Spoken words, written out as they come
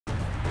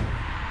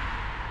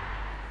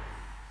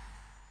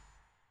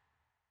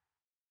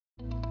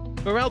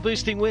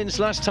Morale-boosting wins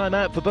last time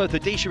out for both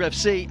Odisha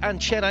FC and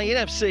Chennaiyin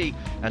FC,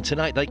 and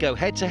tonight they go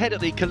head-to-head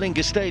at the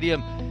Kalinga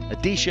Stadium.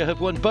 Odisha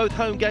have won both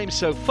home games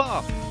so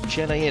far.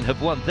 Chennaiyin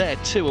have won their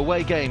 2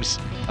 away games.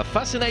 A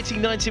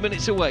fascinating 90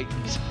 minutes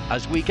awaits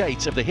as week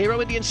 8 of the Hero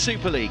Indian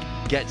Super League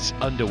gets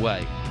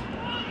underway.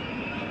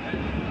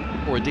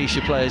 4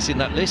 Odisha players in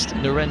that list,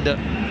 Narendra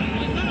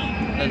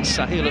and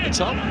Sahil at the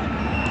top.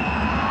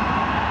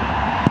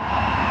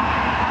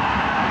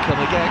 Come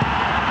again,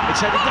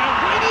 it's headed down,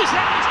 Brady's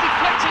head is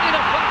deflected in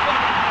a buffer.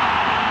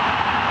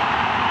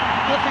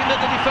 Nothing that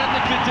the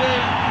defender could do.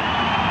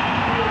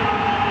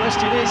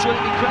 Question is, will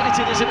it be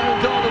credited as an own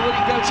goal or will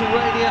it go to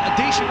Rainier?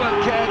 Odisha won't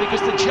care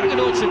because the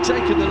Juggernauts have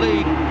taken the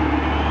lead.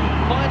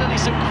 Finally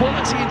some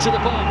quality into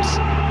the box.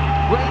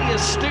 Rainier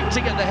stooped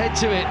to get the head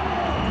to it.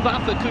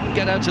 Vafa couldn't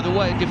get out of the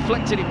way and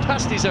deflected it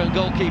past his own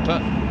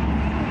goalkeeper.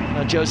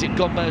 And Joseph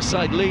Gomba's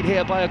side lead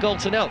here by a goal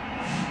to 0.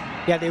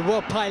 Yeah, they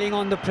were piling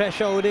on the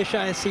pressure,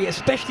 Odisha FC,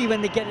 especially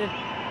when they get it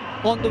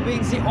on the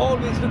wings. They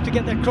always look to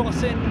get that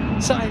cross in.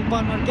 Sahil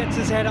Parmar gets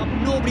his head up.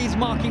 Nobody's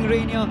marking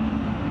Rainier.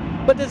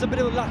 But there's a bit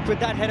of luck with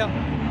that header.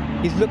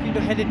 He's looking to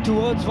head it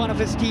towards one of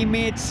his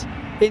teammates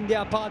in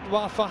their path.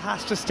 Vafa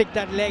has to stick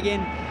that leg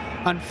in.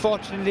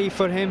 Unfortunately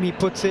for him, he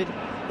puts it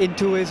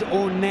into his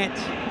own net.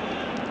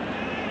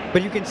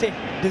 But you can say,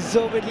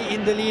 deservedly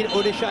in the lead,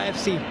 Odisha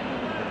FC.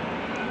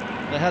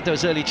 They had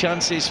those early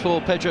chances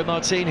for Pedro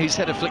Martin, whose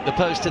header flicked the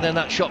post, and then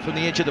that shot from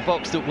the edge of the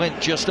box that went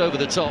just over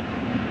the top.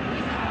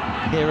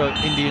 Hero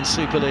Indian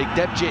Super League,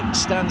 Debjit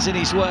stands in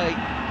his way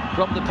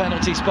from the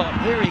penalty spot.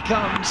 Here he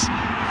comes,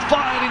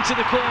 fired into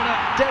the corner.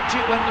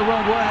 Debjit went the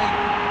wrong way,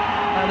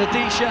 and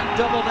Odisha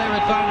double their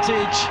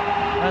advantage.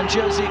 And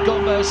Josie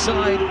Gomba's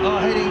side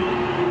are heading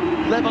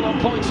level on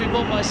points with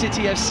Mumbai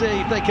City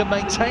FC. If they can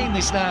maintain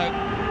this now.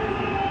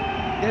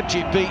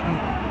 Debjit beaten.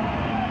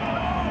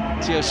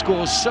 Tio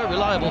scores so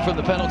reliable from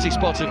the penalty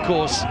spot, of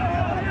course.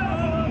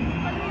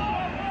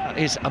 That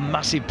is a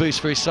massive boost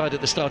for his side at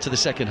the start of the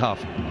second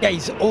half. Yeah,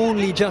 he's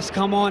only just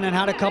come on and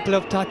had a couple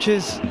of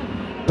touches,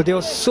 but there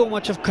was so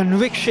much of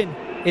conviction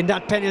in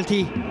that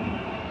penalty.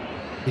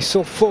 He's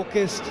so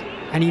focused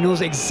and he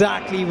knows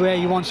exactly where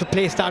he wants to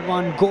place that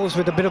one. Goes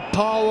with a bit of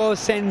power,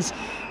 sends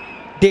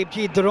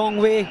Debjit the wrong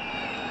way.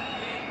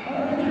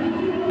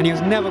 And he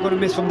was never going to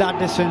miss from that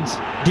distance.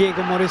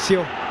 Diego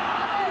Mauricio.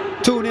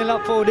 2-0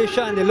 up for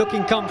Odisha and they're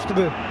looking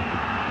comfortable.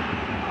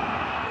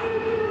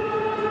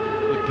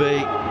 Would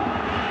be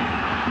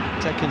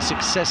second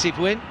successive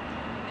win.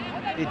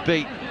 It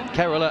beat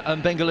Kerala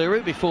and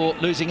Bengaluru before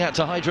losing out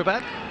to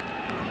Hyderabad.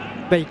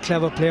 Very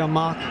clever player,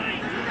 Mark.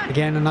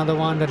 Again, another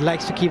one that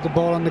likes to keep the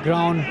ball on the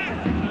ground.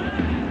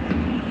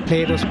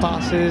 Play those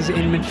passes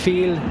in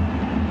midfield.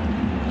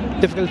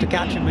 Difficult to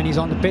catch him when he's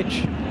on the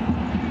pitch.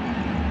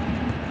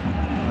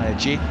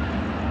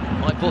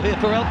 Might ball here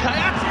for El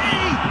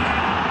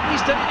Khayati!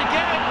 He's done it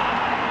again,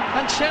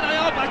 and Chennai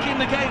are back in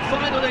the game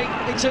finally.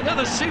 It's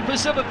another super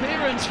sub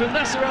appearance from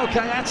Abdenasser El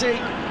Khayati,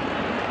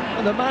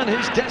 and the man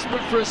who's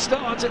desperate for a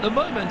start at the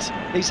moment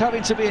is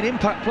having to be an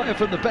impact player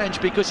from the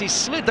bench because he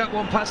slid that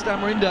one past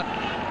Amrinda.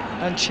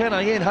 And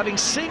Chennaiyin, having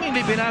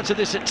seemingly been out of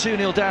this at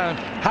 2-0 down,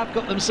 have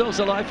got themselves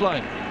a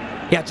lifeline.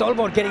 Yeah, it's all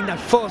about getting that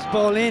first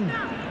ball in.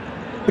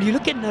 But you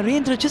look at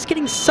Narendra just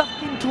getting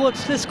sucked in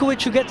towards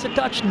Sliskovic, who gets a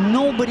touch.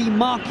 Nobody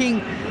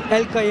marking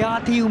El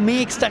Khayati, who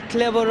makes that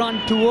clever run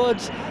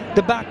towards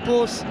the back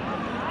post.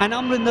 And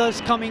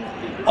Amrinder's coming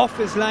off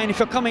his line. If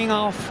you're coming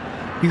off,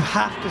 you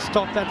have to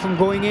stop that from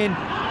going in.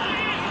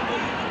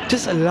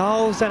 Just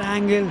allows that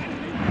angle.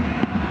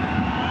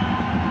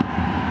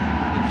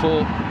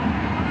 For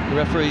the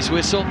referee's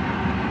whistle.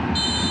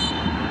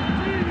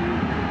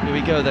 Here we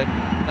go then.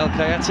 El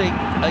Khayati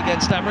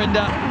against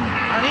Amrinda.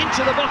 And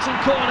into the bottom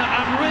corner.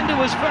 Amrinda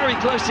was very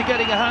close to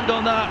getting a hand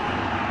on that.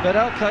 But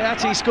El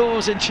Khayati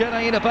scores and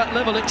Chennaiyin about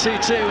level at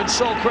 2-2. And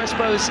Sol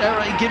Crespo's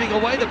error in giving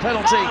away the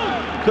penalty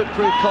could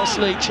prove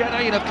costly.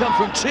 Chennaiyin have come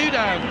from 2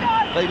 down.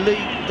 They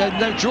lead, they're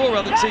no draw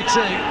rather 2-2.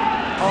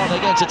 Are they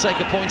going to take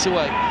a point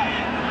away?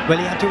 Well,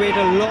 he had to wait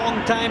a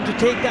long time to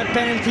take that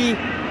penalty.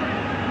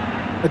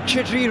 A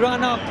jittery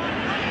run up.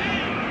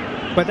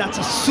 But that's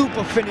a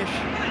super finish.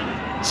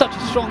 Such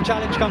a strong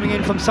challenge coming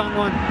in from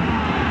Sangwan.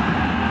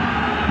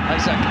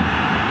 Isaac.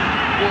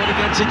 Forward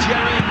again to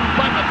Jerry.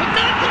 Right up for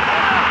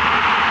Nandhakumar!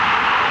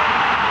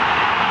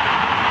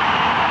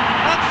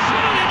 And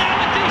surely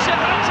now Odisha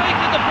have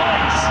taken the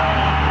points.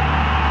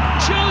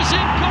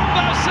 Joseph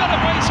Gomba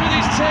celebrates with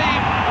his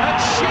team. And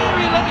sheer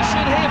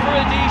elation here for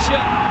Odisha.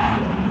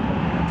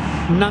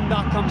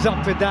 Nanda comes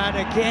up with that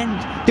again.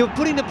 They were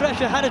putting the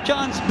pressure, had a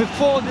chance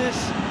before this.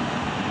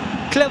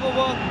 Clever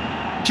work.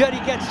 Jerry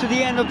gets to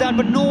the end of that,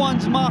 but no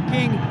one's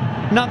marking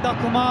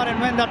Nandhakumar, and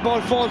when that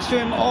ball falls to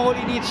him, all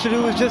he needs to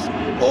do is just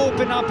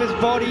open up his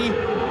body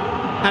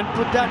and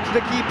put that to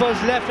the keeper's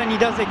left, and he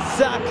does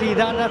exactly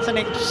that. That's an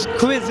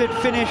exquisite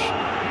finish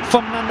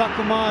from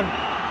Nandhakumar.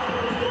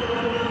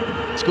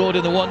 Scored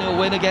in the 1-0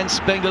 win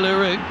against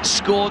Bengaluru,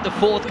 scored the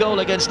 4th goal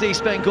against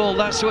East Bengal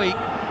last week,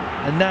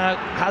 and now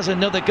has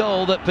another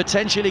goal that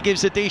potentially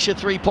gives Odisha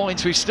 3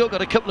 points. We've still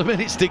got a couple of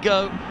minutes to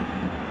go.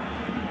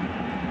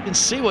 You can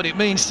see what it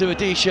means to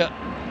Odisha.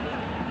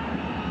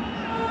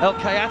 El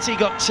Khayati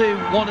got two,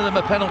 one of them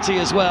a penalty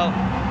as well.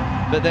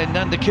 But then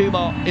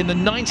Nandhakumar in the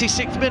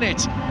 96th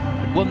minute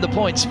won the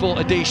points for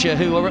Odisha,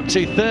 who are up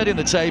to third in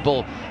the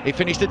table. He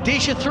finished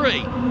Odisha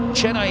 3,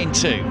 Chennaiyin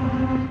 2.